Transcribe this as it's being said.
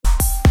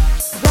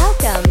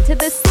Welcome to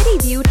the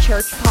City View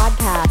Church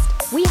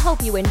podcast. We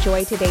hope you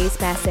enjoy today's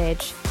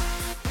message.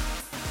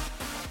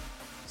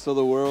 So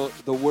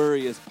the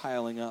worry is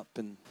piling up,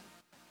 and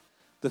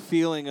the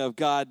feeling of,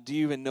 God, do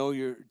you even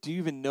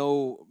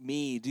know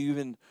me? Do you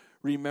even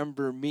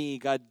remember me?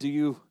 God, do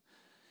you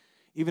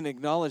even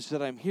acknowledge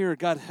that I'm here?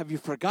 God, have you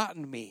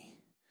forgotten me?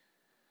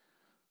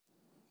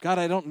 God,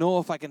 I don't know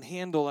if I can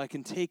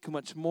take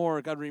much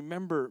more. God,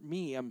 remember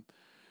me. I'm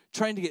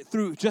trying to get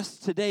through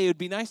just today. It would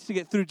be nice to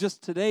get through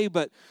just today,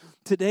 but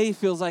today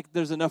feels like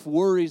there's enough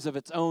worries of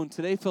its own.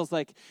 Today feels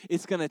like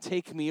it's going to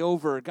take me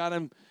over. God,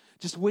 I'm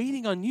just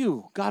waiting on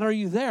you. God, are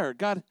you there?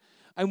 God,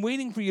 I'm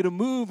waiting for you to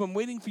move. I'm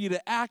waiting for you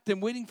to act. I'm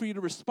waiting for you to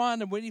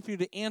respond. I'm waiting for you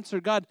to answer.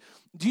 God,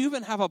 do you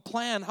even have a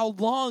plan? How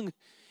long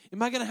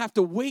am I going to have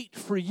to wait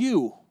for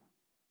you,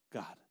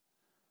 God?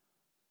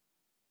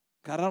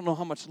 God, I don't know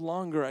how much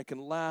longer I can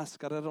last.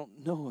 God, I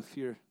don't know if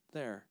you're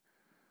there.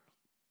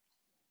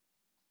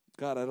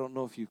 God, I don't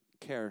know if you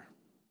care.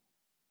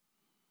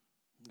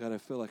 God, I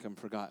feel like I'm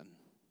forgotten.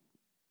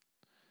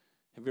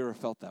 Have you ever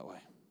felt that way?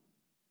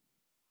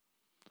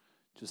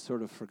 Just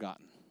sort of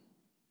forgotten.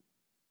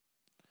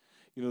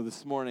 You know,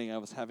 this morning I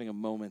was having a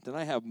moment, and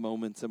I have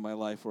moments in my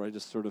life where I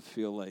just sort of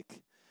feel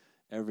like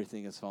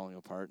everything is falling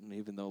apart, and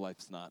even though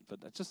life's not, but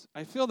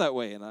I feel that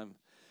way, and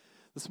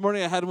this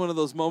morning I had one of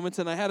those moments,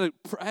 and I had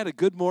a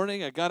good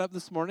morning. I got up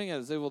this morning, I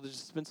was able to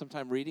just spend some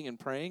time reading and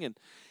praying, and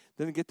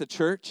then get to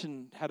church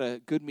and had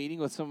a good meeting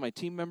with some of my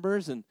team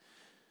members, and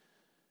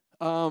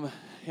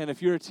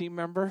if you're a team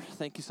member,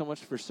 thank you so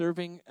much for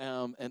serving.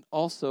 And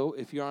also,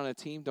 if you're on a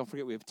team, don't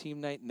forget we have team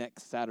night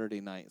next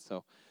Saturday night.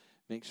 So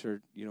make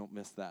sure you don't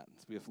miss that.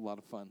 It's going to be a lot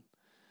of fun.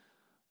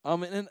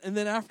 And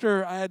then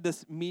after I had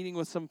this meeting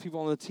with some people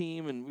on the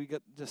team, and we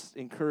got just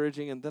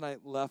encouraging, and then I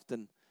left,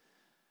 and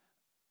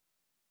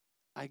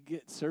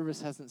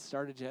service hasn't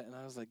started yet, and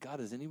I was like, God,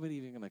 is anybody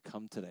even going to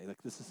come today?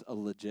 Like, this is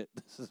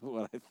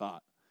what I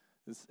thought.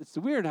 It's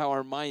weird how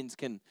our minds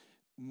can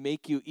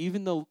make you,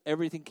 even though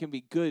everything can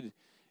be good,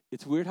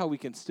 it's weird how we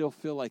can still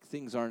feel like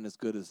things aren't as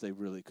good as they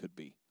really could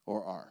be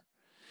or are.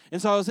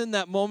 And so I was in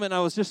that moment, I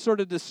was just sort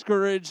of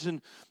discouraged,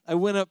 and I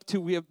went up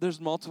to, there's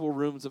multiple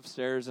rooms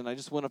upstairs, and I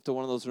just went up to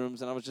one of those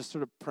rooms, and I was just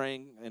sort of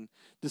praying and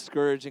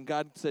discouraged, and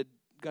God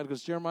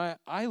goes, Jeremiah,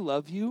 I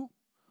love you,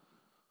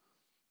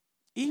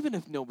 even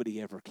if nobody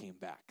ever came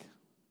back.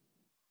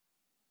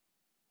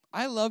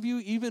 I love you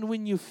even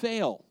when you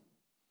fail.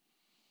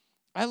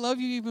 I love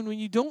you even when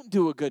you don't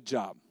do a good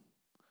job.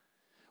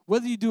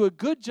 Whether you do a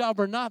good job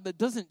or not, that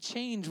doesn't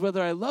change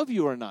whether I love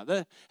you or not.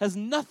 That has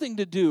nothing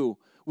to do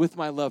with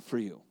my love for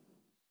you.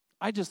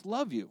 I just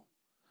love you.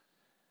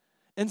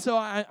 And so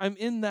I'm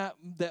in that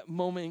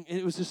moment.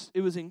 It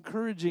was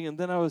encouraging. And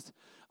then I was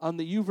on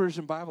the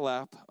YouVersion Bible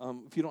app.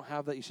 If you don't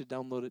have that, you should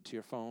download it to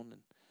your phone.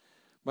 And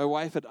my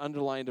wife had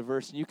underlined a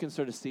verse, and you can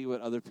sort of see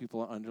what other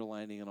people are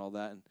underlining and all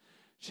that. And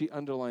she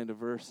underlined a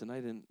verse, and I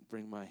didn't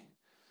bring my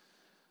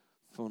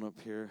phone up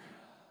here.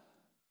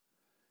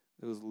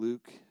 It was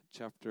Luke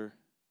chapter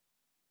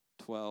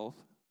 12.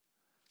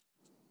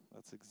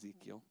 That's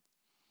Ezekiel.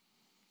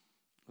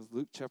 It was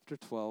Luke chapter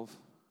 12,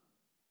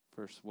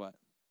 verse what?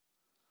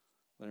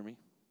 Laramie?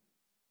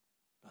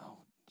 Oh,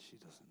 she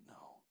doesn't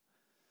know.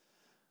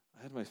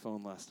 I had my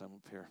phone last time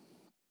up here.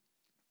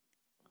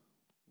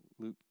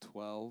 Luke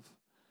 12,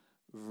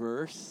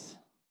 verse.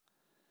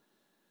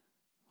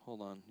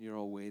 Hold on. You're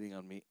all waiting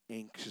on me,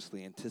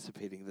 anxiously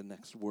anticipating the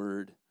next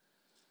word.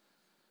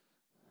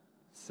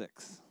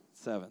 6,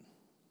 7.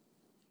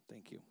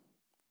 Thank you.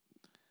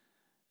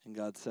 And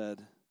God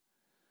said,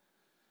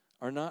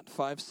 are not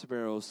 5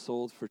 sparrows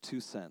sold for 2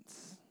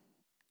 cents,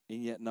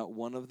 and yet not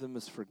one of them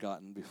is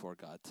forgotten before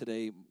God?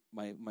 Today,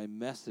 my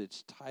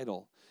message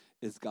title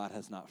is God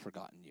Has Not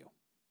Forgotten You.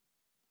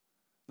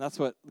 That's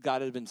what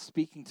God had been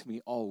speaking to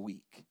me all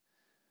week.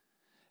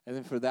 And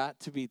then for that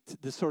to be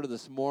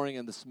this morning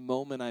and this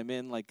moment I'm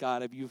in, like,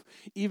 God, have you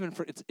even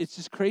it's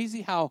just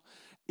crazy how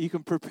you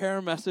can prepare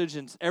a message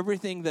and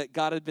everything that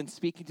God had been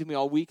speaking to me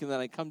all week, and then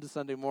I come to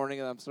Sunday morning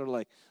and I'm sort of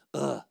like,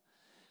 ugh.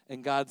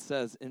 And God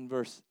says in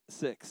verse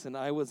 6, and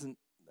I'm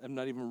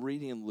not even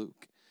reading in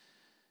Luke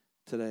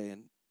today,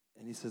 and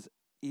he says,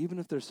 even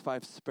if there's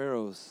 5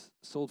 sparrows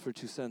sold for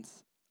 2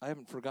 cents, I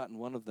haven't forgotten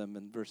one of them.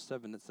 In verse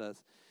 7 it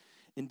says,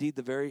 indeed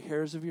the very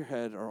hairs of your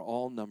head are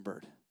all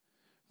numbered.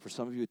 For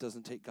some of you, it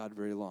doesn't take God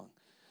very long.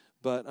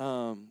 But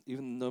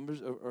even the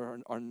numbers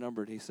are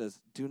numbered. He says,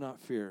 do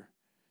not fear.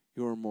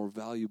 You are more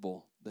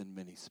valuable than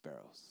many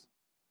sparrows.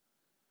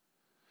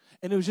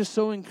 And it was just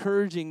so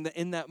encouraging that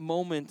in that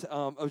moment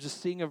of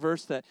just seeing a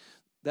verse that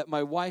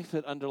my wife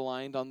had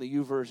underlined on the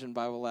YouVersion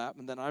Bible app,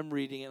 and then I'm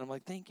reading it, and I'm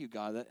like, thank you,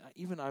 God, that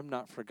even I'm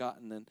not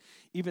forgotten. And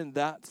even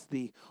that's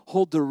the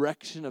whole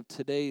direction of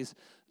today's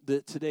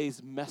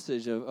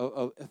message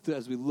of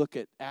as we look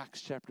at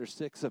Acts chapter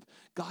 6 of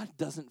God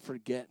doesn't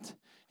forget,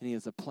 and he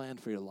has a plan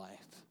for your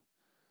life.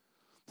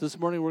 So this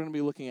morning we're going to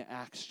be looking at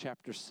Acts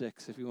chapter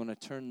 6. If you want to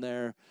turn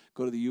there,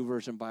 go to the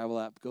YouVersion Bible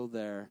app, go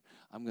there.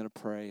 I'm going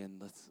to pray,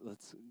 and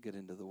let's get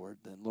into the word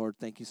then. Lord,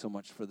 thank you so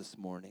much for this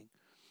morning.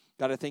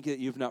 God, I thank you that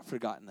you've not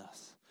forgotten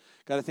us.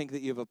 God, I thank you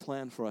that you have a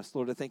plan for us.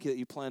 Lord, I thank you that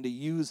you plan to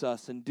use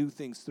us and do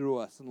things through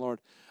us. And Lord,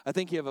 I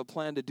think you have a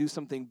plan to do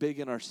something big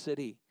in our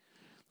city.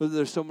 Lord,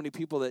 there's so many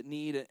people that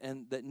need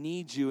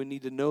you and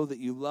need to know that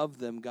you love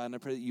them, God, and I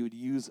pray that you would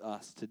use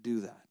us to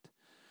do that.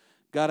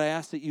 God, I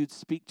ask that you'd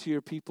speak to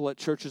your people at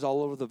churches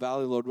all over the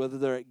valley, Lord, whether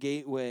they're at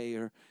Gateway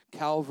or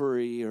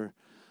Calvary or,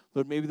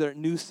 Lord, maybe they're at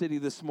New City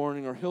this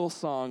morning or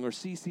Hillsong or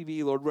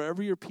CCV. Lord,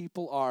 wherever your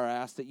people are, I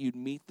ask that you'd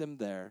meet them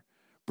there.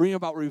 Bring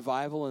about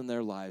revival in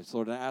their lives.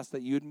 Lord, I ask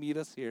that you'd meet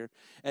us here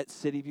at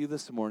City View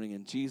this morning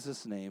in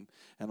Jesus' name.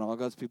 And all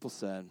God's people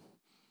said,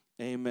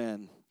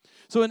 amen.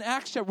 So in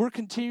Acts chapter, we're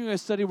continuing a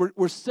study.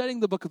 We're studying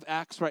the book of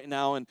Acts right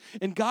now, and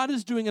God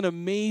is doing an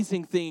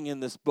amazing thing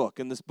in this book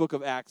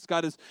of Acts.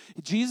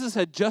 Jesus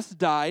had just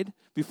died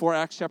before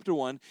Acts chapter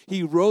 1.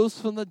 He rose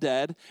from the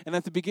dead, and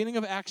at the beginning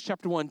of Acts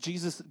chapter 1,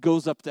 Jesus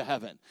goes up to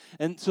heaven.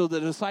 And so the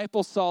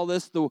disciples saw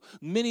this,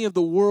 many of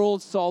the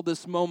world saw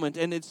this moment,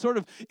 and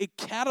it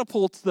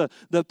catapults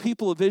the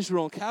people of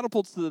Israel and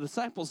catapults the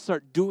disciples to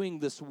start doing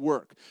this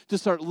work, to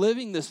start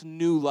living this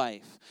new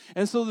life.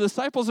 And so the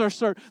disciples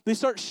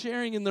start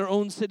sharing in their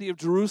own city of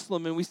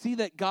Jerusalem, and we see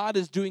that God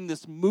is doing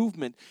this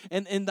movement.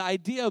 And the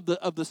idea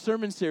of the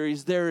sermon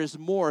series, There Is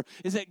More,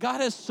 is that God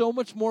has so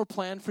much more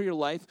planned for your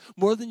life,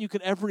 more than you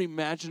could ever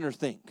imagine or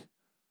think.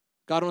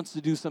 God wants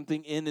to do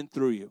something in and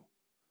through you.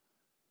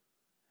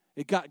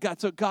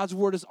 So God's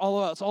word is all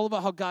about. It's all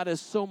about how God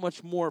has so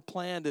much more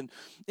planned. And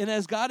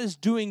as God is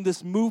doing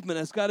this movement,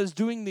 as God is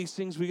doing these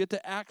things, we get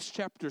to Acts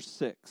chapter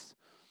 6.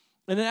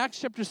 And in Acts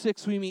chapter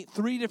 6, we meet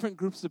three different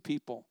groups of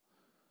people.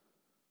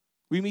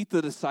 We meet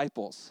the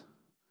disciples,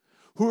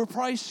 who are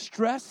probably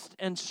stressed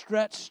and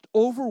stretched,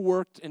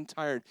 overworked and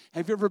tired.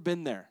 Have you ever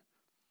been there?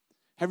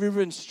 Have you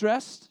ever been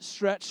stressed,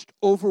 stretched,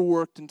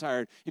 overworked, and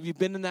tired? Have you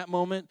been in that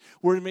moment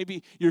where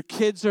maybe your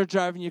kids are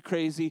driving you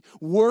crazy,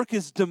 work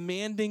is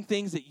demanding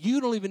things that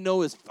you don't even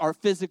know are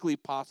physically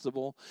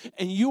possible,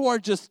 and you are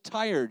just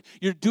tired?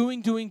 You're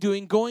doing, going,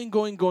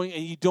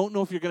 and you don't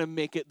know if you're going to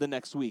make it the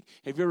next week.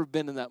 Have you ever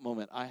been in that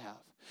moment? I have.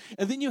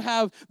 And then you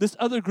have this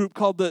other group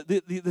called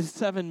the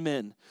 7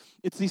 men.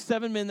 It's these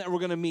 7 men that we're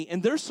going to meet.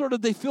 And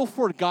they feel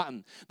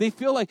forgotten. They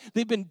feel like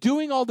they've been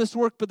doing all this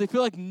work, but they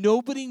feel like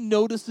nobody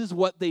notices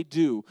what they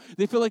do.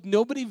 They feel like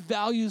nobody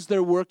values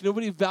their work.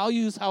 Nobody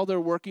values how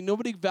they're working.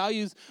 Nobody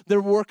values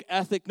their work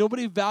ethic.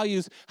 Nobody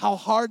values how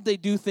hard they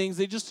do things.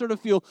 They just sort of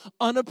feel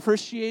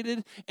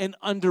unappreciated and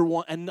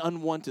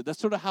unwanted. That's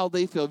sort of how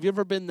they feel. Have you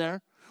ever been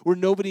there where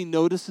nobody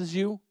notices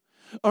you?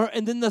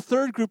 And then the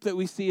third group that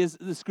we see is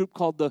this group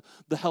called the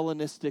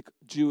Hellenistic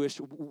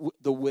Jewish,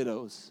 the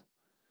widows.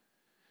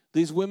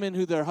 These women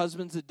who their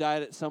husbands had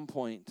died at some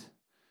point.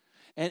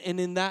 And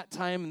in that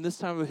time, in this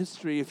time of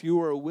history, if you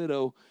were a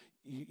widow,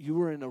 you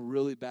were in a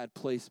really bad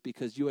place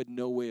because you had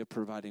no way of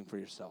providing for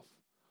yourself.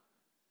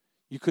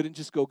 You couldn't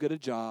just go get a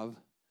job.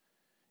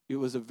 You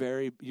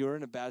were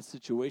in a bad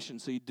situation,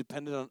 so you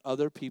depended on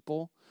other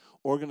people,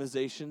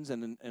 organizations,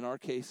 and in our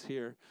case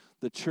here,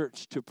 the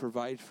church to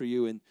provide for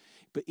you.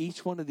 But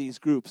each one of these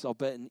groups, I'll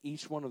bet in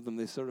each one of them,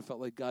 they sort of felt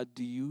like, God,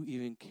 do you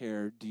even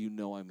care? Do you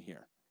know I'm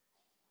here?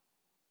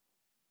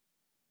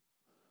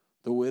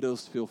 The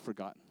widows feel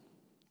forgotten.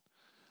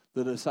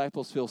 The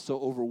disciples feel so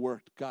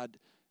overworked. God,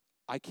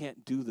 I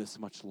can't do this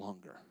much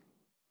longer.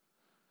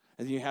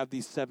 And you have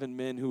these 7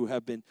 men who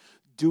have been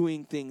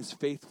doing things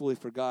faithfully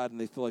for God,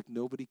 and they feel like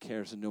nobody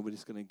cares and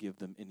nobody's going to give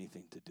them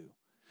anything to do.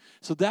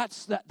 So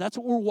that's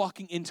what we're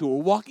walking into.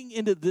 We're walking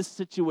into this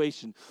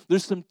situation.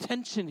 There's some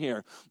tension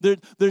here.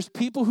 There's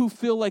people who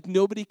feel like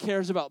nobody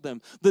cares about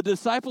them. The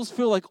disciples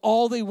feel like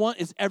all they want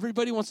is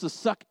everybody wants to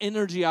suck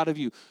energy out of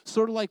you.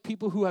 Sort of like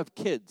people who have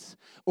kids,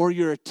 or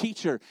you're a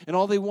teacher, and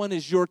all they want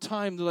is your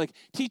time. They're like,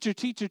 teacher,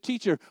 teacher,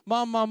 teacher,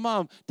 mom, mom,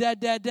 mom, dad,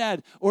 dad,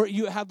 dad. Or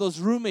you have those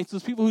roommates,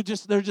 those people who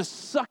they're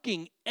just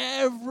sucking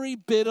every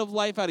bit of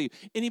life out of you.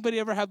 Anybody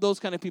ever have those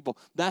kind of people?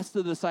 That's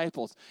the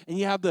disciples. And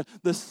you have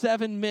the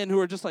 7 men who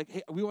are just like,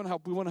 hey, we want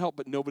to help,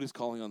 but nobody's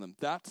calling on them.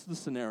 That's the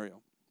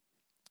scenario.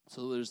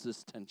 So there's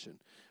this tension.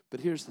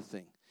 But here's the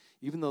thing.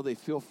 Even though they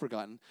feel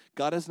forgotten,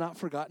 God has not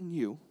forgotten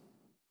you.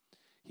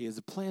 He has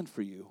a plan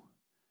for you.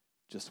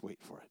 Just wait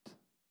for it.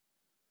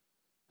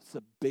 That's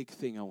the big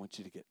thing I want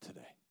you to get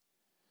today.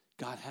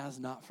 God has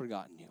not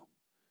forgotten you.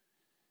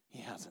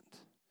 He hasn't.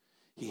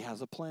 He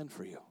has a plan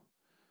for you.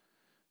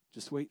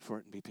 Just wait for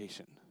it and be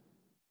patient.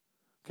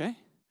 Okay?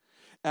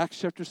 Acts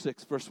chapter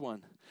 6, verse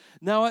 1.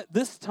 Now at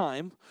this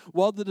time,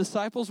 while the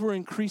disciples were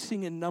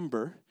increasing in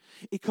number,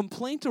 a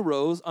complaint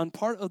arose on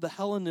part of the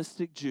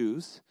Hellenistic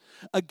Jews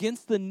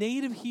against the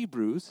native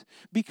Hebrews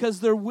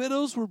because their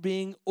widows were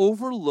being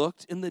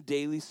overlooked in the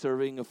daily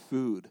serving of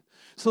food.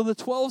 So the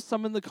 12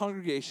 summoned the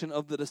congregation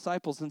of the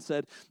disciples and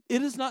said,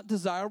 "It is not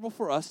desirable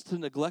for us to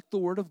neglect the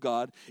word of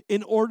God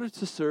in order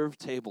to serve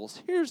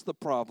tables." Here's the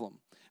problem.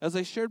 As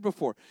I shared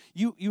before,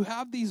 you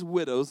have these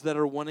widows that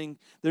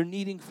they're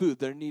needing food,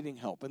 they're needing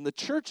help. And the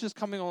church is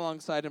coming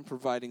alongside and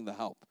providing the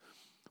help.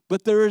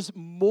 But there is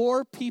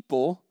more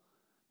people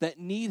that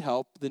need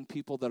help than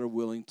people that are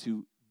willing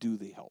to do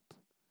the help.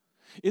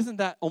 Isn't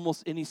that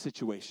almost any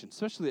situation,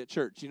 especially at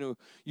church? You know,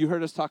 you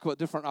heard us talk about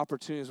different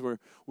opportunities where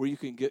you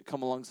can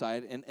come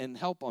alongside and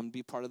help on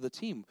be part of the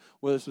team,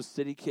 whether it's with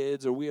city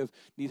kids or we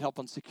need help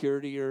on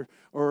security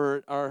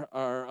or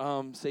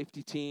our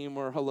safety team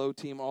or hello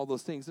team, all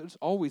those things. There's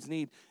always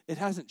need. It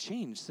hasn't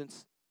changed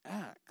since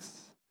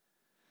Acts.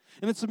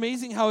 And it's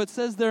amazing how it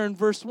says there in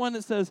verse 1,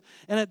 it says,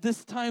 and at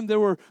this time there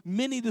were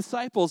many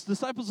disciples.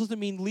 Disciples doesn't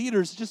mean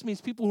leaders. It just means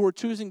people who are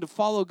choosing to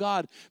follow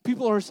God.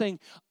 People who are saying,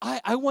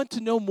 I want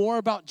to know more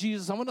about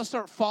Jesus. I want to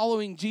start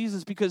following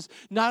Jesus because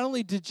not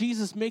only did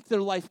Jesus make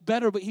their life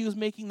better, but he was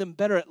making them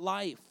better at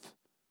life.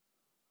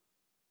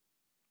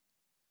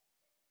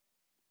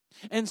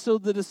 And so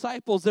the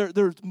disciples,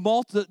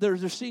 they're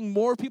seeing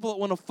more people that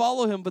want to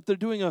follow him, but they're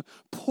doing a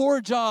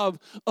poor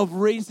job of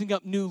raising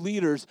up new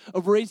leaders,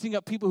 of raising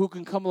up people who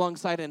can come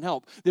alongside and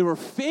help. They were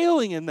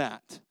failing in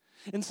that.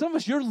 And some of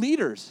us, you're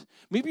leaders.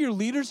 Maybe you're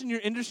leaders in your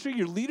industry,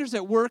 you're leaders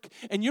at work,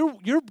 and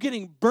you're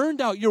getting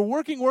burned out. You're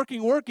working,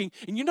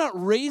 and you're not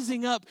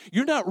raising up.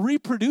 You're not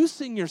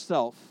reproducing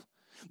yourself.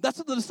 That's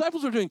what the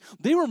disciples were doing.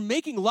 They were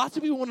making lots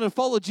of people want to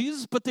follow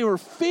Jesus, but they were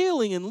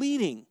failing in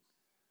leading.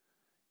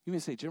 You may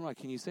say, Jeremiah,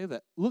 can you say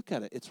that? Look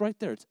at it. It's right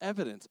there. It's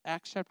evidence.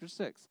 Acts chapter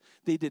 6.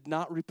 They did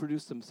not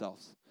reproduce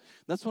themselves.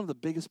 That's one of the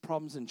biggest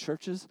problems in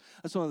churches.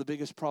 That's one of the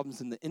biggest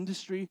problems in the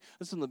industry.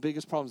 That's one of the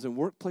biggest problems in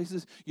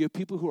workplaces. You have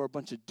people who are a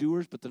bunch of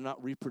doers, but they're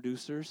not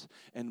reproducers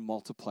and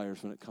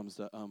multipliers when it comes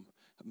to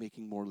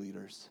making more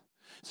leaders.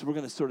 So we're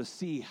going to sort of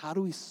see, how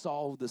do we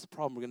solve this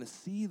problem? We're going to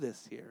see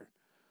this here.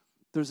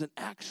 There's an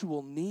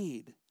actual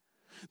need.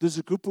 There's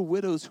a group of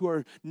widows who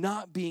are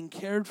not being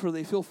cared for.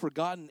 They feel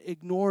forgotten,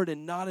 ignored,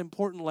 and not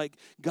important, like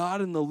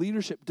God and the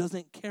leadership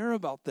doesn't care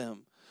about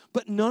them.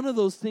 But none of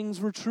those things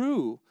were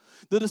true.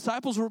 The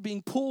disciples were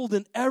being pulled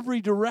in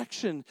every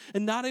direction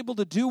and not able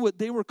to do what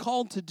they were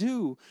called to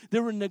do.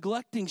 They were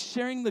neglecting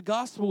sharing the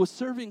gospel with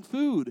serving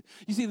food.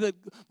 You see, that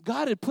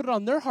God had put it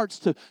on their hearts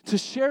to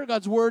share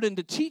God's word and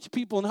to teach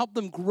people and help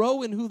them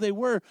grow in who they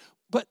were.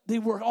 But they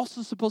were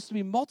also supposed to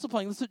be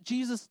multiplying. That's what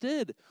Jesus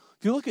did.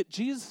 If you look at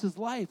Jesus'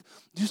 life,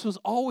 Jesus was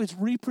always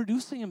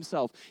reproducing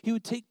himself. He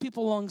would take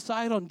people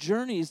alongside on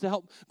journeys to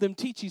help them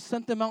teach. He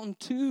sent them out in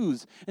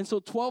twos. And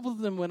so 12 of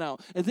them went out.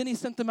 And then he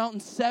sent them out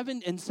in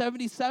 77.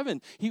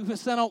 He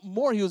sent out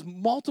more. He was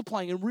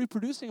multiplying and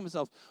reproducing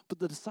himself. But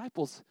the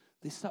disciples,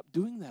 they stopped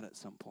doing that at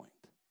some point.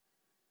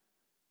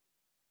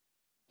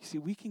 You see,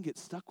 we can get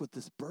stuck with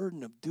this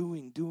burden of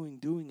doing,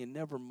 and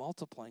never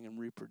multiplying and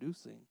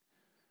reproducing.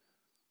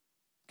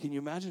 Can you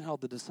imagine how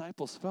the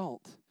disciples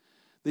felt?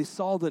 They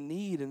saw the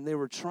need and they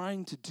were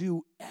trying to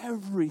do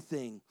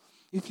everything.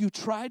 If you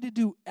try to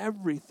do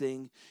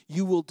everything,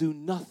 you will do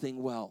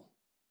nothing well.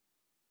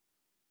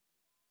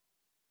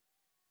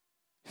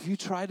 If you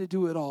try to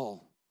do it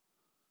all,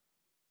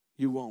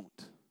 you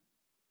won't.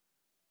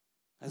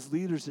 As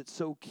leaders, it's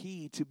so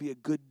key to be a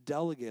good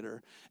delegator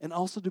and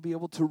also to be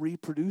able to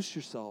reproduce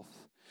yourself.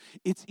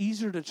 It's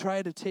easier to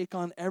try to take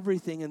on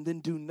everything and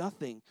then do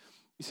nothing.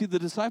 You see, the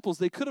disciples,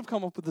 they could have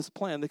come up with this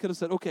plan. They could have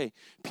said, okay,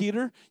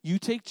 Peter, you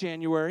take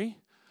January.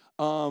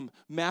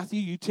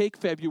 Matthew, you take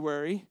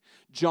February.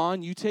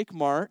 John, you take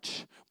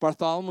March.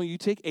 Bartholomew, you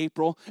take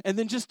April. And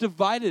then just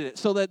divided it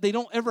so that they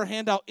don't ever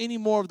hand out any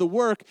more of the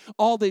work.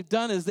 All they've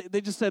done is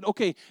they just said,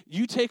 okay,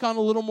 you take on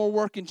a little more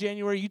work in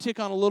January. You take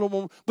on a little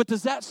more. But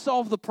does that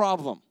solve the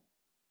problem?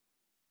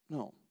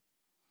 No.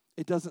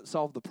 It doesn't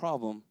solve the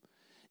problem.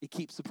 It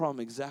keeps the problem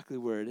exactly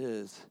where it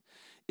is.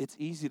 It's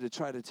easy to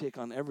try to take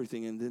on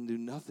everything and then do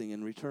nothing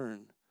in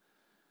return.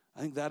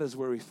 I think that is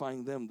where we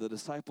find them, the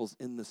disciples,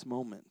 in this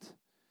moment.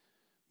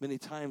 Many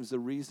times the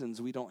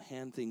reasons we don't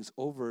hand things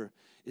over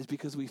is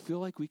because we feel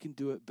like we can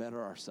do it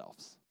better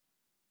ourselves.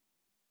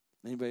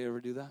 Anybody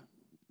ever do that?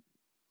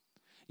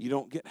 You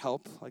don't get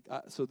help.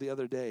 So the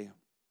other day,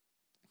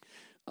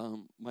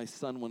 my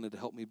son wanted to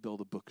help me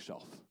build a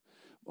bookshelf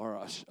or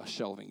a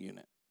shelving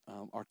unit.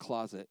 Our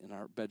closet in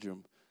our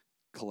bedroom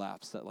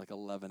collapsed at like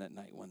 11 at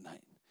night one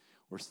night.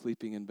 We're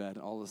sleeping in bed,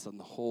 and all of a sudden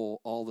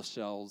all the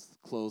shelves,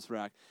 clothes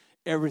rack,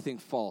 everything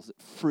falls. It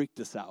freaked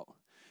us out.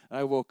 And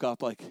I woke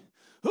up like,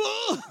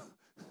 oh! I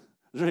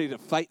was ready to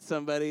fight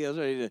somebody. I was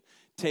ready to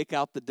take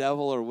out the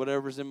devil or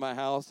whatever's in my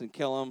house and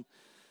kill him.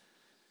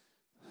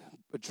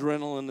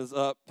 Adrenaline is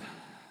up.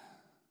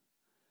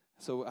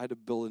 So I had to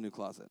build a new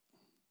closet.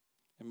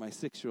 And my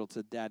 6-year-old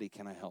said, Daddy,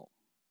 can I help?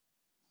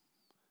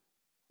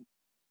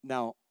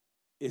 Now,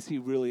 is he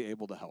really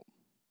able to help?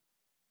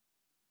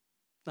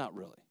 Not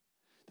really.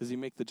 Does he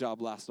make the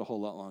job last a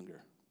whole lot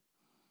longer?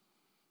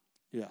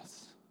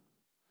 Yes.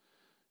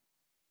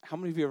 How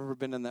many of you have ever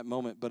been in that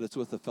moment, but it's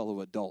with a fellow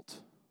adult?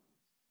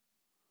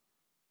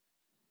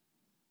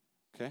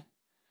 Okay?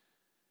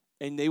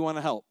 And they want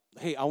to help.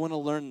 Hey, I want to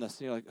learn this.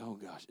 And you're like, oh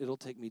gosh, it'll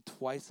take me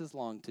twice as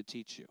long to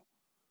teach you.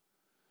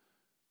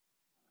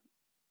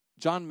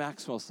 John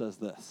Maxwell says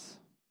this.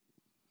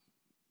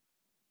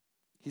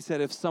 He said,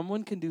 if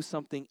someone can do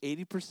something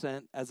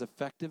 80% as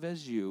effective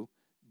as you,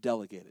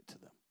 delegate it to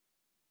them.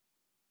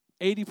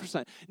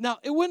 80%. Now,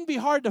 it wouldn't be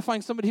hard to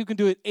find somebody who can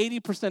do it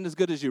 80% as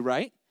good as you,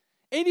 right?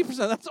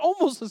 80%, that's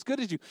almost as good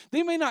as you.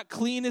 They may not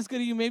clean as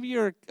good as you. Maybe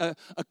you're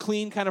a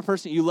clean kind of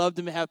person. You love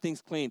to have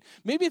things clean.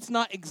 Maybe it's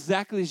not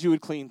exactly as you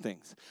would clean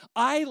things.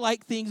 I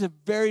like things a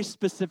very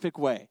specific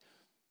way.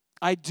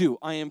 I do.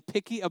 I am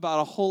picky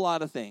about a whole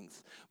lot of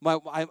things. My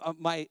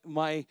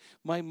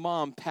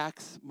mom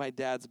packs my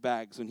dad's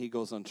bags when he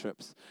goes on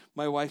trips.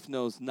 My wife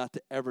knows not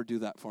to ever do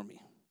that for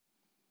me.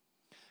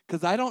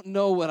 Because I don't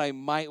know what I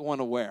might want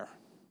to wear.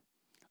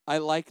 I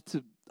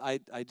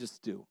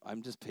just do.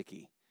 I'm just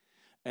picky.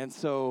 And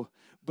so,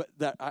 but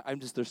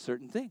there's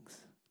certain things.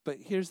 But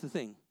here's the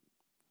thing.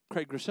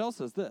 Craig Groeschel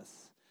says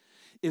this.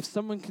 If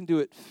someone can do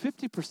it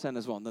 50%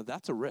 as well, now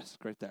that's a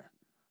risk right there.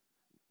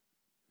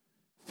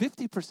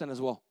 50%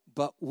 as well,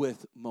 but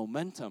with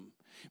momentum,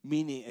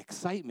 meaning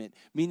excitement,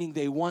 meaning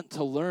they want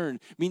to learn,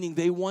 meaning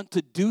they want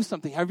to do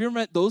something. Have you ever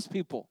met those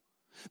people?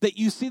 That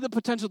you see the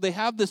potential, they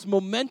have this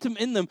momentum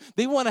in them,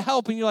 they want to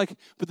help, and you're like,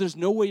 but there's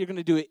no way you're going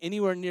to do it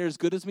anywhere near as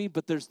good as me,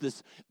 but there's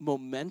this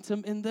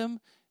momentum in them.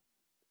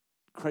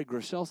 Craig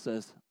Groeschel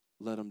says,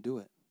 let them do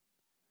it.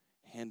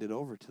 Hand it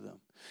over to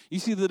them. You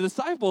see, the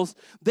disciples,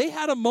 they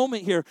had a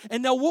moment here,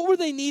 and now what were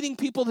they needing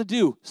people to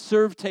do?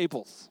 Serve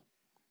tables.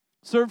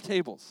 Serve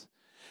tables.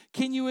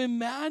 Can you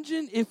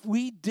imagine if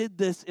we did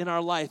this in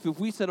our life? If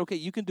we said, okay,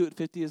 you can do it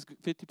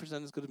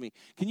 50% as good as me.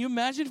 Can you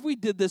imagine if we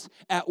did this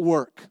at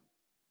work?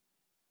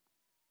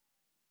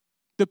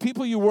 The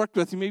people you worked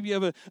with, maybe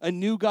you have a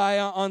new guy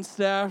on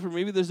staff, or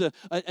maybe there's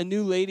a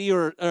new lady,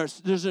 or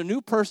there's a new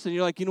person.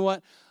 You're like, you know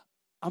what?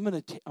 I'm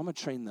gonna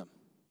train them.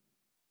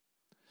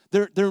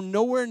 They're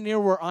nowhere near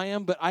where I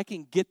am, but I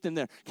can get them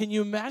there. Can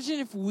you imagine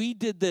if we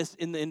did this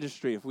in the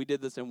industry, if we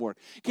did this in work?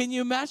 Can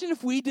you imagine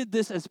if we did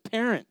this as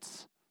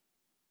parents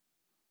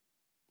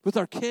with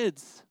our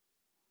kids?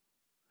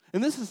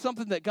 And this is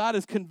something that God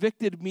has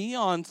convicted me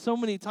on so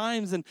many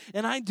times, and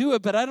I do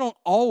it, but I don't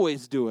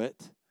always do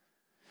it.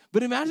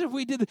 But imagine if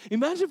we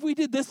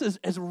did this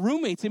as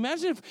roommates.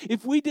 Imagine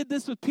if we did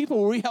this with people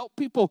where we help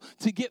people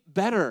to get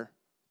better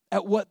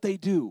at what they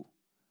do.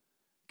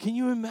 Can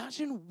you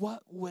imagine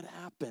what would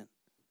happen?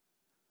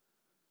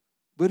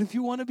 But if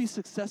you want to be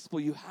successful,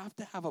 you have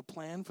to have a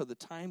plan for the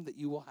time that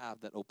you will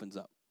have that opens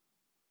up.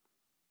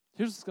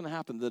 Here's what's going to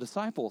happen. The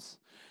disciples,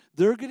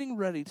 they're getting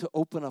ready to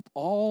open up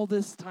all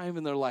this time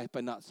in their life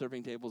by not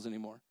serving tables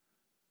anymore.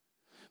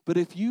 But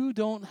if you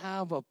don't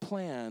have a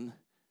plan,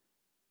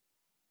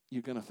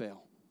 you're going to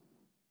fail.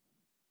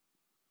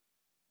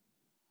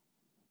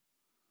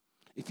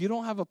 If you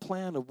don't have a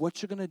plan of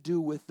what you're going to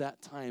do with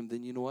that time,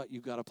 then you know what?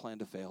 You've got a plan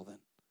to fail then.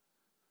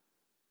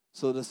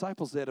 So the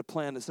disciples, they had a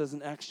plan. It says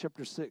in Acts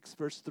chapter 6,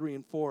 verse 3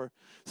 and 4, it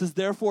says,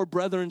 therefore,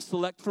 brethren,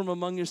 select from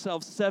among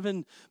yourselves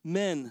 7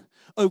 men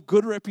of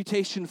good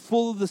reputation,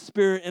 full of the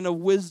Spirit and of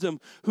wisdom,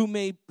 whom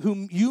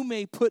you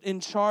may put in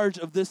charge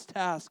of this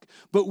task.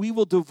 But we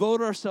will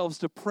devote ourselves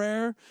to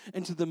prayer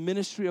and to the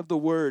ministry of the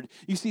word.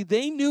 You see,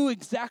 they knew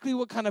exactly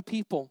what kind of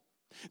people.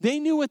 They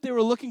knew what they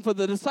were looking for.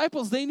 The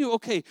disciples, they knew,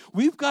 okay,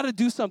 we've got to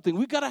do something.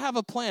 We've got to have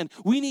a plan.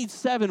 We need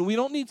 7. We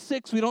don't need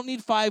 6. We don't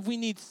need 5. We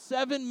need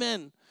 7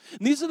 men.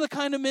 And these are the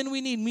kind of men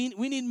we need.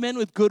 We need men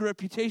with good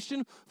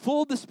reputation,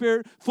 full of the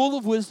Spirit, full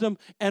of wisdom,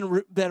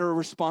 and that are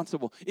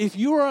responsible. If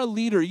you are a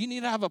leader, you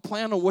need to have a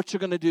plan on what you're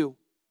going to do.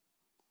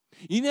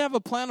 You need to have a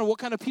plan on what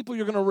kind of people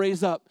you're going to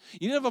raise up.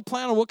 You need to have a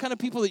plan on what kind of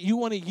people that you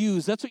want to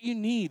use. That's what you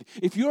need.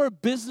 If you're a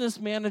business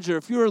manager,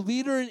 if you're a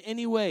leader in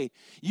any way,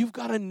 you've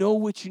got to know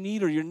what you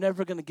need, or you're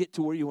never going to get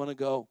to where you want to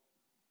go.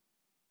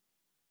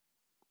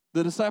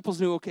 The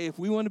disciples knew, okay, if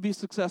we want to be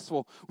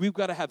successful, we've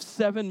got to have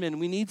 7 men.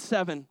 We need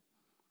 7.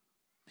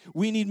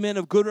 We need men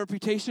of good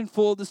reputation,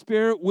 full of the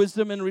Spirit,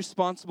 wisdom, and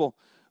responsible,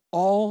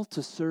 all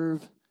to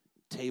serve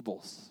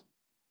tables.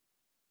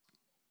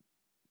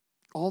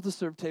 All to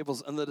serve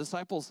tables. And the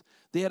disciples,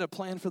 they had a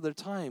plan for their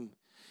time.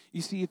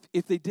 You see,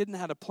 if they didn't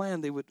have a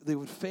plan, they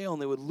would fail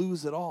and they would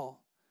lose it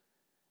all.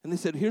 And they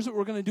said, here's what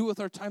we're going to do with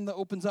our time that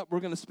opens up. We're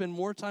going to spend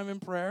more time in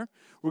prayer.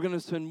 We're going to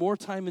spend more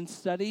time in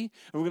study.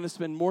 And we're going to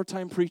spend more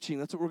time preaching.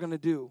 That's what we're going to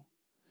do.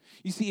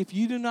 You see, if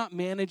you do not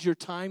manage your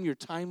time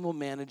will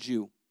manage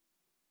you.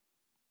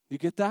 You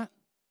get that?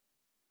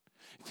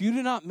 If you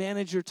do not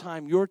manage your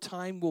time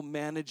will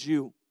manage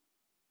you.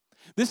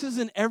 This is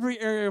in every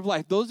area of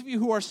life. Those of you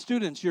who are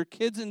students, your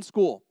kids in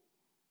school,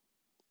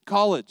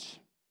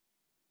 college,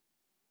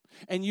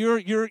 and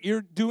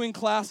you're doing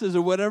classes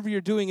or whatever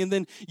you're doing, and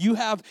then you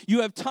have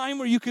time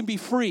where you can be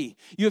free.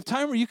 You have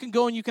time where you can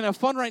go and you can have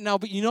fun right now,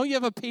 but you know you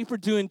have a paper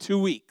due in 2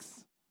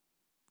 weeks.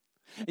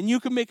 And you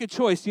can make a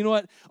choice. You know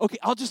what? Okay,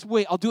 I'll just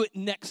wait. I'll do it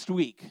next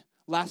week.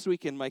 Last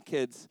weekend, my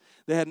kids,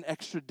 they had an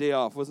extra day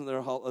off. It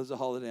was a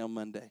holiday on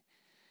Monday.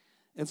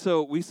 And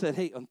so we said,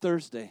 hey, on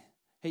Thursday,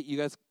 hey, you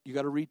guys, you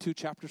got to read 2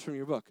 chapters from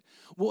your book.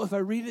 Well, if I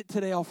read it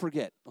today, I'll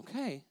forget.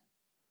 Okay.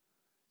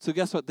 So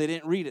guess what? They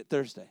didn't read it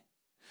Thursday.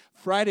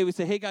 Friday, we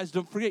say, hey, guys,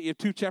 don't forget, you have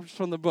 2 chapters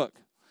from the book.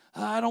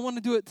 I don't want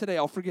to do it today.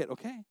 I'll forget.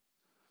 Okay.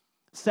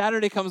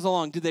 Saturday comes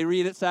along. Did they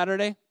read it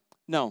Saturday?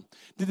 No.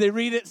 Did they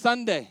read it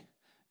Sunday?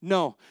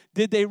 No.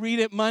 Did they read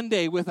it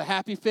Monday with a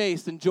happy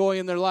face and joy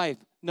in their life?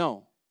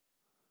 No.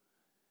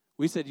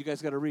 We said, you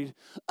guys got to read.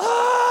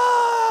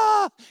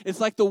 Ah! It's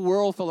like the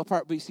world fell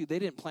apart. But you see, they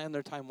didn't plan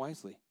their time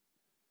wisely.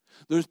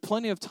 There's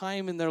plenty of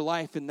time in their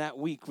life in that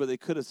week where they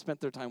could have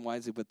spent their time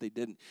wisely, but they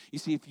didn't. You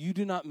see, if you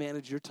do not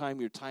manage your time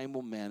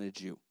will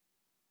manage you.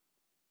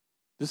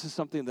 This is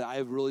something that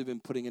I've really been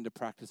putting into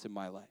practice in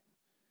my life.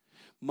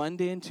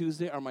 Monday and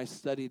Tuesday are my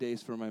study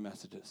days for my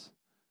messages.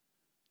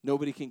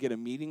 Nobody can get a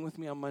meeting with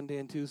me on Monday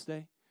and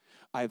Tuesday.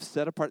 I've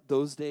set apart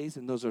those days,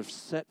 and those are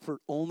set for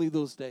only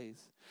those days.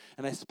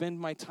 And I spend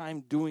my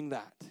time doing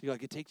that. You're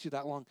like, it takes you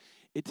that long?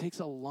 It takes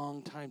a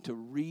long time to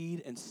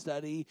read and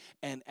study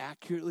and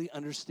accurately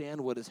understand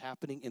what is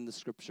happening in the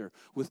Scripture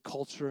with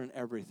culture and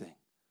everything.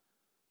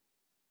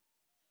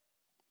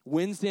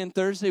 Wednesday and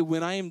Thursday,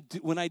 when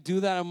I do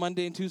that on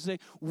Monday and Tuesday,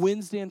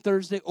 Wednesday and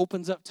Thursday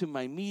opens up to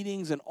my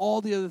meetings and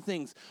all the other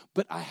things,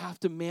 but I have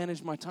to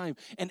manage my time.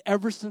 And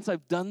ever since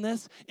I've done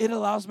this, it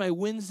allows my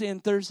Wednesday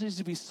and Thursdays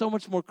to be so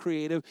much more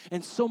creative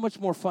and so much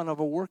more fun of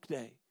a work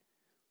day.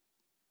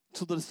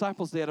 So the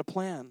disciples, they had a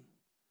plan.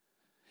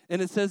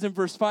 And it says in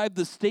verse 5,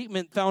 the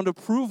statement found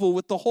approval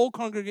with the whole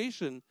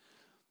congregation,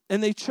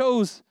 and they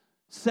chose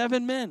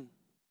 7 men.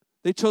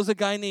 They chose a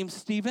guy named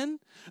Stephen,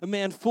 a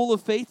man full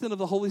of faith and of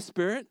the Holy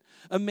Spirit,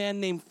 a man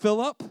named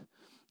Philip,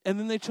 and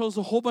then they chose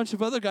a whole bunch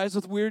of other guys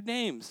with weird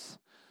names.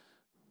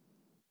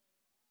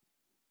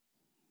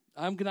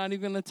 I'm not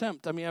even going to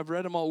attempt. I mean, I've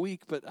read them all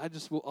week, but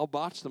I'll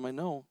botch them, I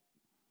know.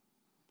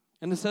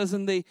 And it says,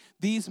 and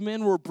these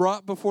men were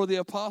brought before the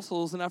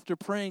apostles, and after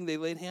praying, they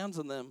laid hands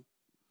on them.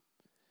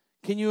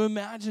 Can you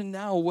imagine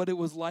now what it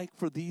was like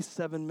for these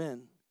 7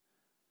 men?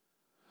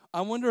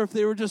 I wonder if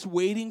they were just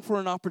waiting for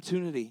an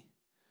opportunity.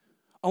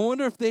 I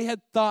wonder if they had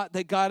thought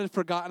that God had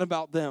forgotten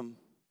about them.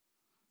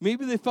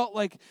 Maybe they felt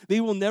like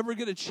they will never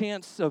get a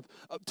chance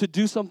to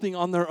do something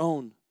on their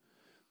own.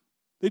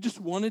 They just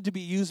wanted to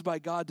be used by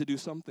God to do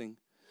something.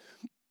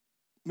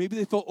 Maybe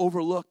they felt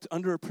overlooked,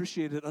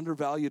 underappreciated,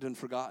 undervalued, and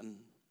forgotten.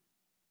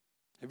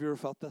 Have you ever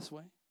felt this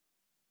way?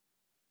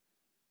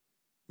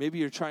 Maybe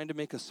you're trying to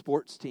make a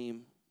sports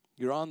team.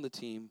 You're on the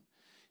team,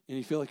 and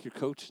you feel like your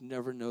coach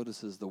never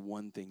notices the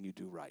one thing you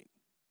do right.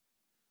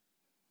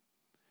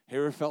 Have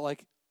you ever felt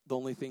like the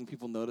only thing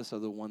people notice are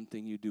the one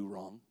thing you do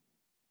wrong?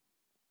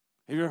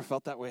 Have you ever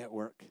felt that way at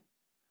work?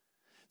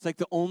 It's like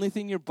the only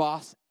thing your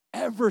boss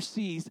ever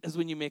sees is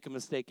when you make a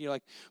mistake. And you're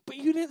like, but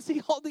you didn't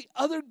see all the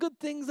other good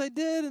things I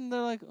did. And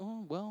they're like,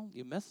 oh, well,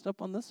 you messed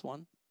up on this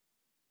one.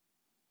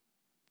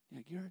 You're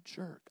like, you're a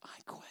jerk. I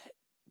quit.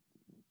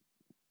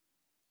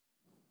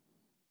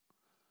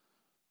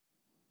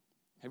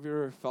 Have you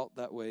ever felt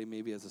that way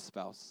maybe as a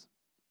spouse?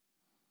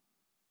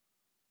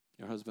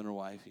 Your husband or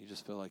wife, you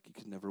just feel like you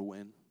could never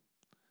win.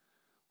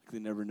 Like they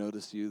never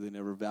notice you, they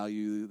never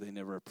value you, they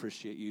never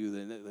appreciate you,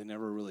 they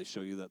never really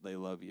show you that they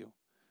love you.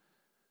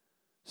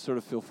 Sort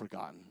of feel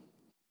forgotten.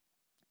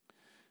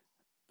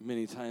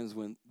 Many times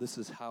when this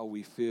is how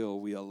we feel,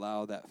 we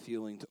allow that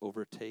feeling to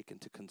overtake and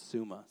to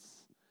consume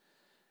us.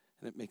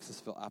 And it makes us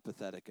feel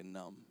apathetic and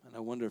numb. And I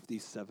wonder if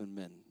these 7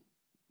 men,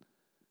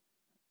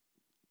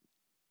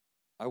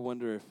 I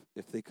wonder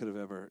if they could have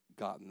ever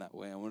gotten that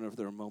way. I wonder if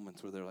there are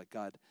moments where they're like,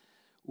 God,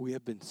 we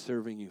have been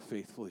serving you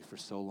faithfully for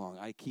so long.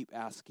 I keep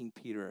asking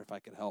Peter if I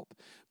could help,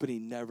 but he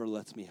never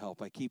lets me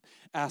help. I keep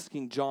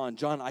asking John,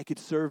 I could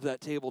serve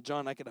that table.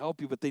 John, I could help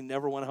you, but they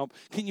never want to help.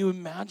 Can you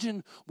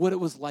imagine what it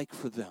was like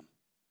for them?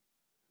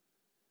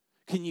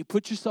 Can you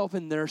put yourself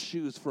in their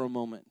shoes for a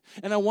moment?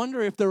 And I wonder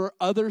if there were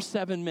other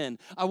 7 men.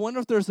 I wonder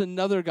if there's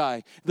another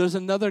guy. There's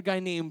another guy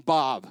named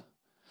Bob.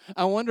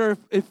 I wonder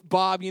if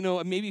Bob,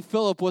 maybe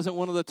Philip wasn't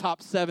one of the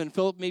top 7.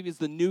 Philip maybe is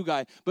the new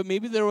guy, but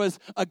maybe there was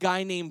a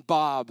guy named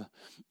Bob.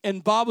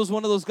 And Bob was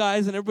one of those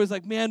guys, and everybody's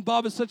like, man,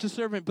 Bob is such a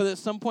servant. But at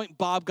some point,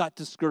 Bob got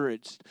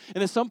discouraged.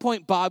 And at some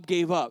point, Bob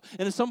gave up.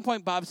 And at some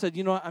point, Bob said,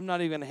 you know what, I'm not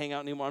even going to hang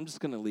out anymore. I'm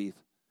just going to leave.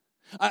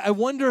 I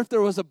wonder if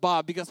there was a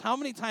Bob, because how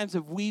many times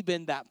have we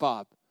been that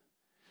Bob?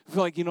 I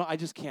feel like, I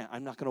just can't.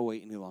 I'm not going to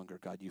wait any longer.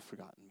 God, you've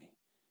forgotten me.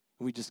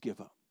 And we just give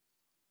up.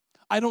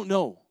 I don't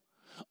know.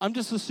 I'm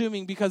just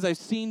assuming because I've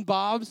seen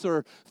Bobs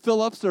or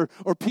Phillips or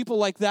people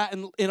like that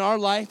in our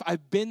life,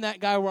 I've been that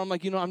guy where I'm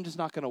like, I'm just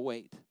not going to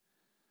wait.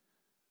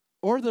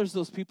 Or there's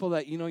those people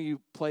that,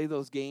 you play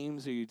those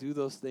games or you do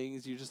those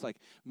things. You're just like,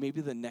 maybe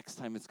the next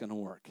time it's going to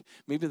work.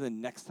 Maybe the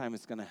next time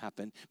it's going to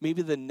happen.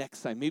 Maybe the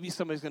next time. Maybe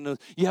somebody's going to know.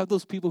 You have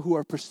those people who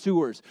are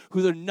pursuers,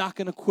 who they're not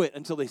going to quit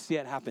until they see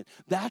it happen.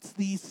 That's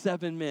these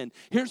 7 men.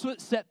 Here's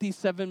what set these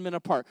 7 men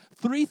apart.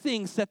 3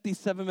 things set these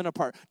 7 men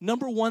apart.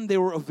 Number 1, they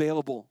were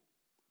available.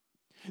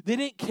 They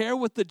didn't care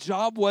what the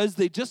job was.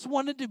 They just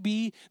wanted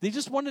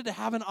to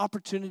have an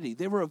opportunity.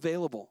 They were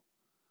available.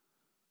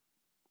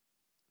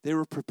 They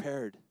were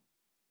prepared.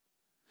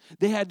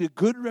 They had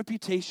good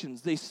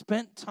reputations. They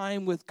spent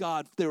time with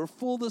God. They were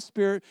full of the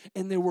Spirit,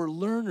 and they were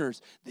learners.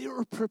 They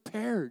were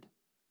prepared.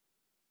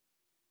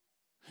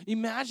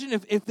 Imagine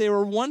if they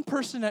were one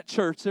person at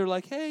church, they're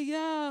like, hey,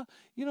 yeah,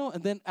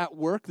 and then at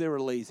work, they were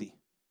lazy.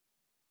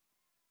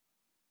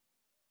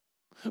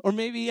 Or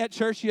maybe at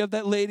church, you have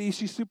that lady,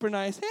 she's super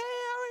nice. Hey,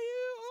 how are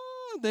you?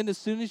 Oh. Then as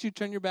soon as you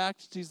turn your back,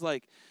 she's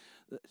like,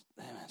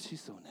 Man,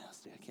 she's so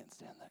nasty. I can't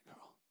stand that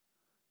girl.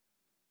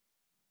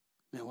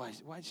 Man,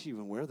 why'd she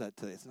even wear that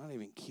today? It's not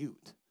even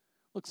cute.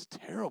 Looks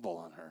terrible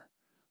on her.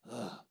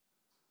 Ugh.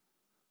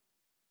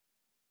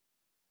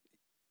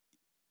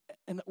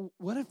 And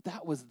what if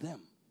that was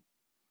them?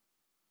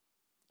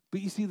 But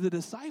you see, the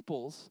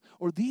disciples,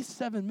 or these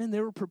 7 men, they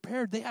were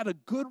prepared. They had a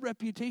good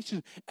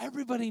reputation.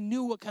 Everybody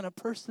knew what kind of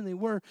person they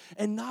were.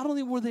 And not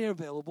only were they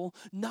available,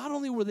 not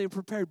only were they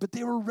prepared, but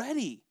they were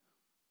ready.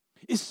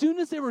 As soon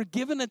as they were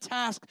given a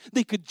task,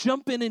 they could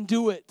jump in and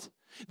do it.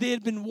 They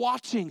had been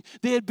watching.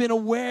 They had been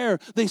aware.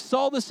 They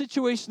saw the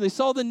situation. They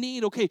saw the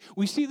need. Okay,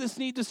 we see this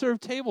need to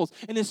serve tables.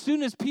 And as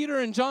soon as Peter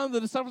and John,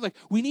 the disciples, like,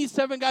 we need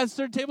 7 guys to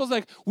serve tables,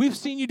 like, we've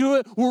seen you do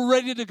it. We're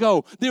ready to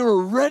go. They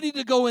were ready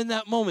to go in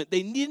that moment.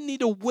 They didn't need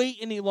to wait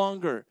any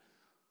longer.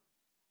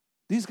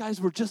 These guys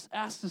were just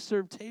asked to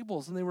serve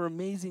tables, and they were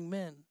amazing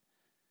men.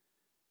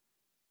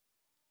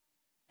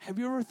 Have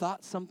you ever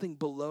thought something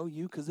below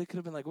you? Because they could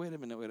have been like, wait a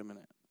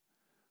minute.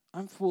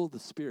 I'm full of the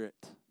Spirit.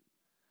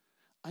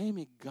 I am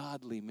a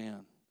godly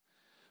man.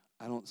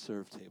 I don't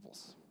serve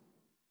tables.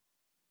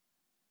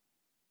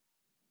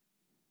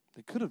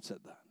 They could have said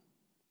that,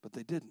 but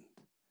they didn't.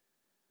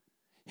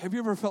 Have you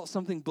ever felt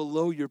something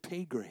below your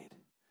pay grade?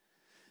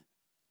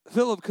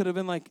 Philip could have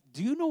been like,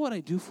 do you know what I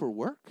do for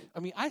work?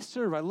 I mean, I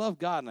love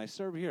God, and I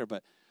serve here,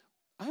 but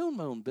I own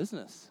my own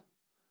business.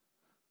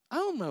 I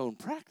own my own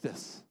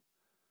practice.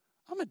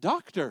 I'm a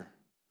doctor.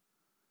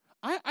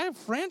 I have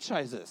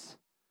franchises.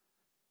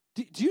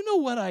 Do you know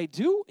what I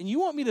do? And you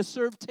want me to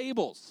serve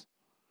tables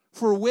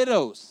for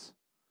widows?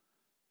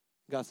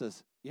 God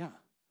says, yeah,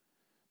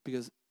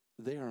 because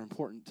they are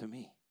important to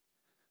me.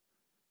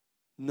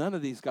 None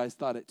of these guys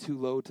thought it too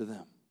low to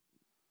them.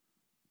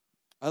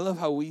 I love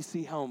how we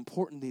see how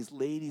important these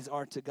ladies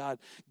are to God.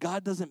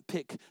 God doesn't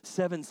pick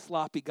 7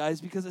 sloppy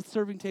guys because it's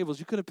serving tables.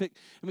 You could have picked,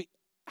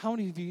 how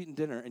many of you eaten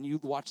dinner and you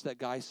watch that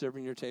guy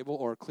serving your table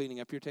or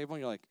cleaning up your table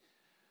and you're like,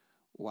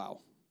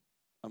 wow,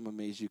 I'm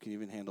amazed you can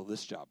even handle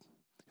this job.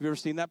 Have you ever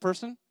seen that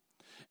person?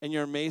 And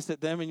you're amazed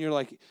at them and you're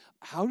like,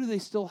 how do they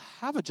still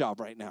have a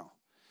job right now?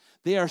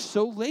 They are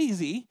so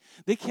lazy,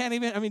 they can't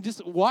even,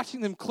 just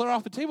watching them clear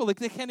off the table, like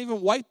they can't even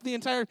wipe the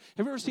entire,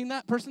 have you ever seen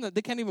that person that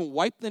they can't even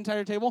wipe the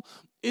entire table?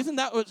 Isn't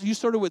that what you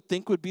sort of would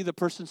think would be the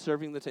person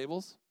serving the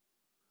tables?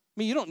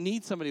 You don't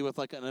need somebody with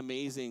like an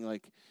amazing,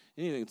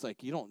 anything. It's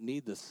like you don't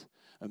need this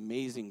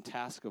amazing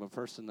task of a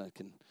person that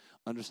can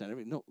understand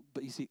everything. No,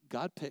 but you see,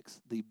 God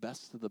picks the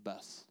best of the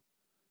best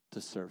to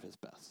serve his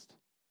best.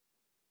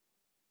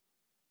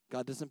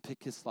 God doesn't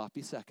pick his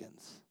sloppy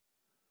seconds.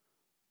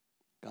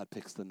 God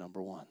picks the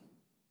number one.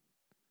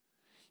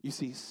 You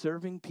see,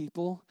 serving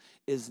people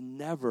is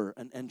never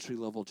an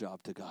entry-level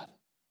job to God.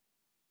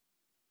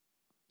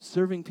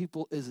 Serving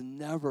people is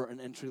never an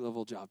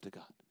entry-level job to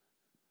God.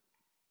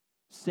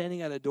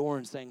 Standing at a door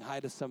and saying hi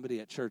to somebody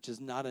at church is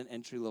not an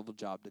entry-level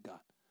job to God.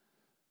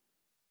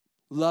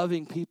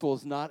 Loving people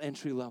is not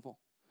entry-level.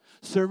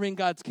 Serving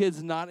God's kids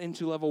is not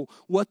entry-level.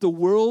 What the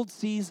world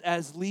sees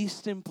as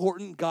least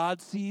important,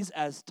 God sees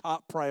as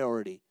top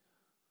priority.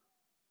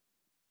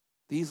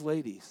 These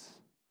ladies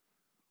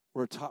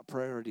were a top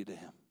priority to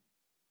him.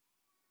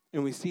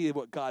 And we see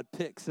what God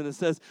picks. And it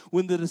says,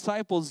 when the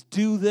disciples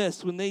do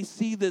this, when they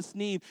see this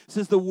need, it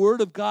says the word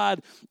of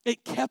God,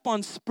 it kept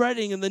on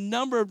spreading, and the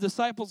number of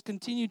disciples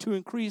continued to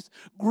increase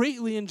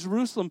greatly in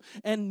Jerusalem.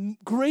 And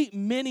great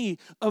many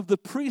of the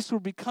priests were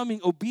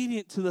becoming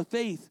obedient to the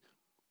faith.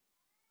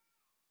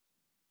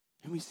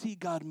 And we see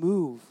God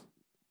move.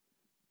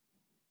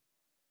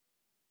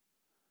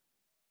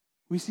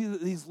 We see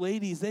that these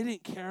ladies, they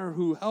didn't care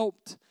who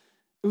helped.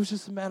 It was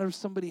just a matter of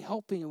somebody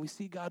helping, and we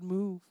see God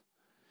move.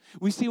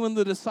 We see when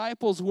the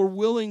disciples were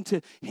willing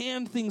to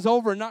hand things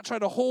over and not try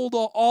to hold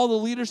all the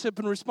leadership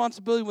and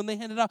responsibility when they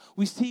handed out,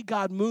 we see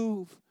God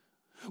move.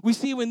 We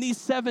see when these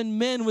 7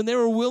 men, when they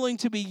were willing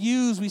to be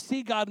used, we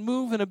see God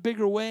move in a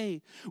bigger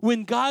way.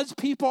 When God's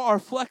people are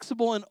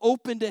flexible and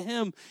open to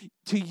him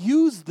to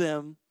use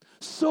them,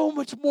 so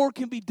much more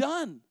can be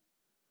done.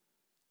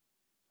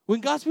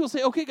 When God's people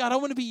say, okay, God, I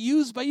want to be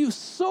used by you,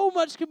 so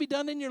much can be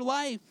done in your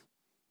life.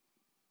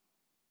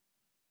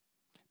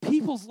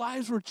 People's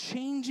lives were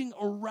changing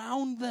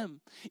around them.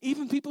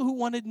 Even people who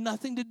wanted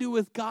nothing to do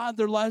with God,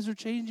 their lives are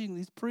changing,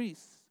 these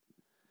priests.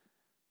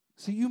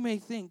 So you may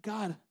think,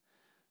 God,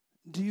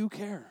 do you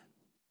care?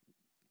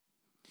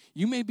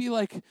 You may be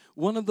like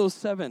one of those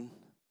 7.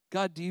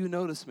 God, do you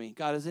notice me?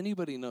 God, has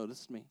anybody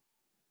noticed me?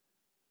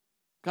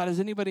 God,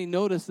 has anybody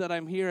noticed that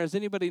I'm here? Has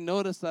anybody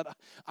noticed that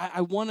I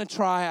want to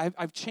try?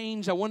 I've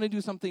changed. I want to do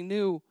something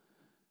new.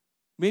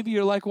 Maybe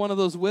you're like one of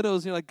those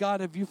widows. And you're like,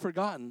 God, have you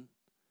forgotten?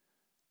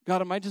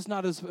 God, am I just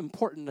not as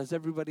important as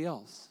everybody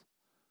else?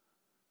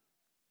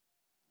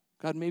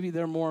 God, maybe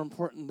they're more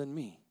important than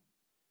me.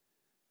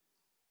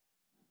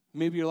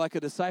 Maybe you're like a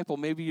disciple.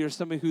 Maybe you're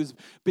somebody who's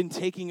been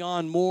taking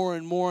on more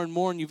and more and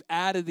more, and you've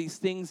added these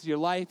things to your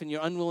life, and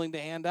you're unwilling to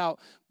hand out.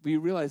 But you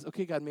realize,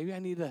 okay, God, maybe I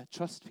need to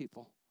trust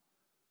people.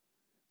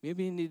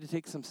 Maybe you need to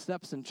take some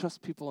steps and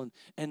trust people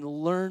and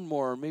learn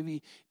more.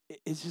 Maybe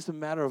It's just a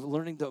matter of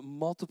learning to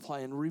multiply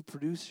and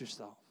reproduce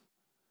yourself.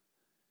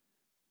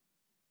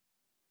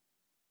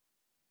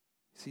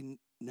 See,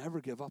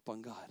 never give up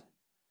on God.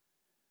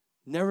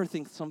 Never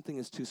think something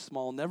is too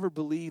small. Never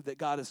believe that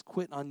God has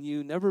quit on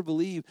you. Never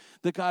believe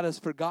that God has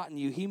forgotten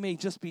you. He may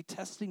just be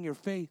testing your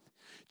faith,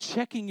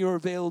 checking your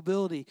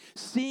availability,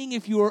 seeing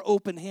if you are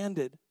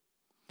open-handed.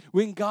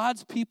 When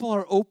God's people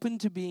are open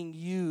to being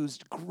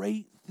used,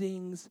 great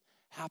things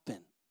happen.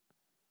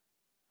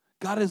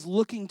 God is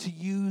looking to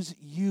use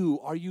you.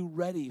 Are you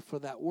ready for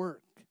that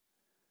work?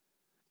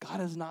 God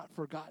has not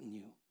forgotten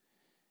you.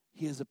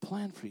 He has a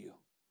plan for you.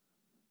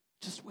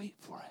 Just wait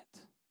for it.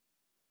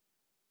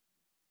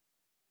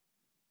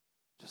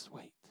 Just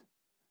wait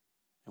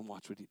and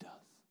watch what he does.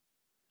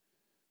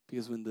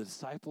 Because when the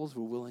disciples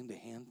were willing to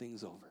hand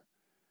things over,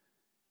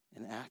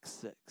 in Acts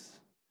 6,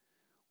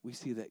 we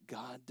see that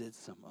God did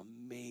some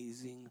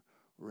amazing,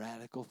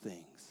 radical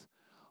things.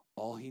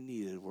 All he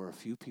needed were a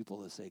few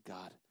people to say,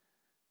 God,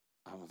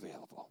 I'm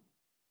available.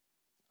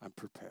 I'm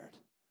prepared.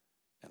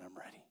 And I'm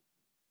ready.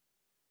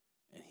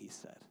 And he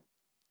said,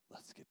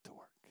 let's get to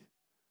work.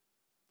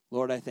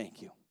 Lord, I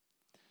thank you.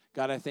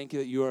 God, I thank you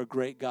that you are a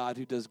great God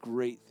who does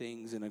great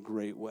things in a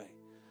great way.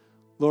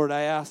 Lord,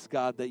 I ask,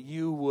 God, that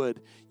you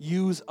would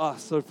use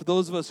us. So for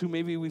those of us who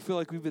maybe we feel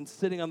like we've been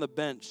sitting on the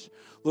bench,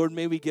 Lord,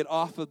 may we get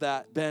off of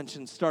that bench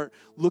and start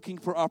looking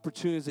for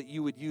opportunities that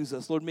you would use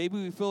us. Lord,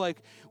 maybe we feel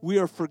like we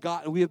are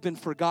forgotten, we have been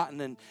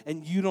forgotten,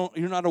 and you're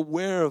not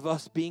aware of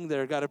us being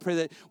there. God, I pray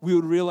that we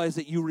would realize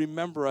that you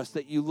remember us,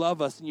 that you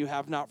love us, and you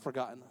have not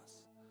forgotten us.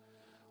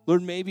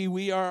 Lord, maybe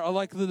we are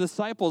like the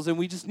disciples and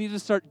we just need to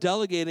start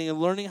delegating and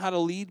learning how to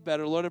lead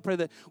better. Lord, I pray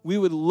that we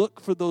would look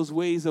for those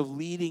ways of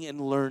leading and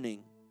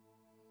learning.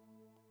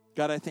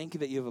 God, I thank you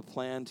that you have a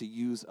plan to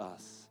use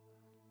us.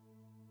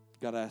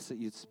 God, I ask that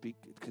you'd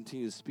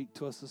continue to speak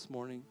to us this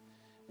morning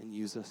and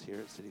use us here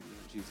at City View.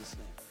 In Jesus'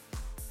 name,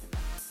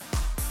 amen.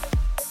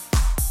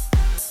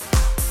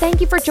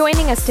 Thank you for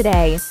joining us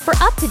today. For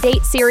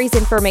up-to-date series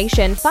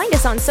information, find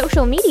us on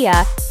social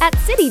media at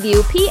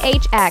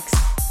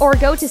CityViewPHX or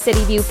go to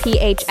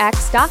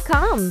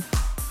cityviewphx.com.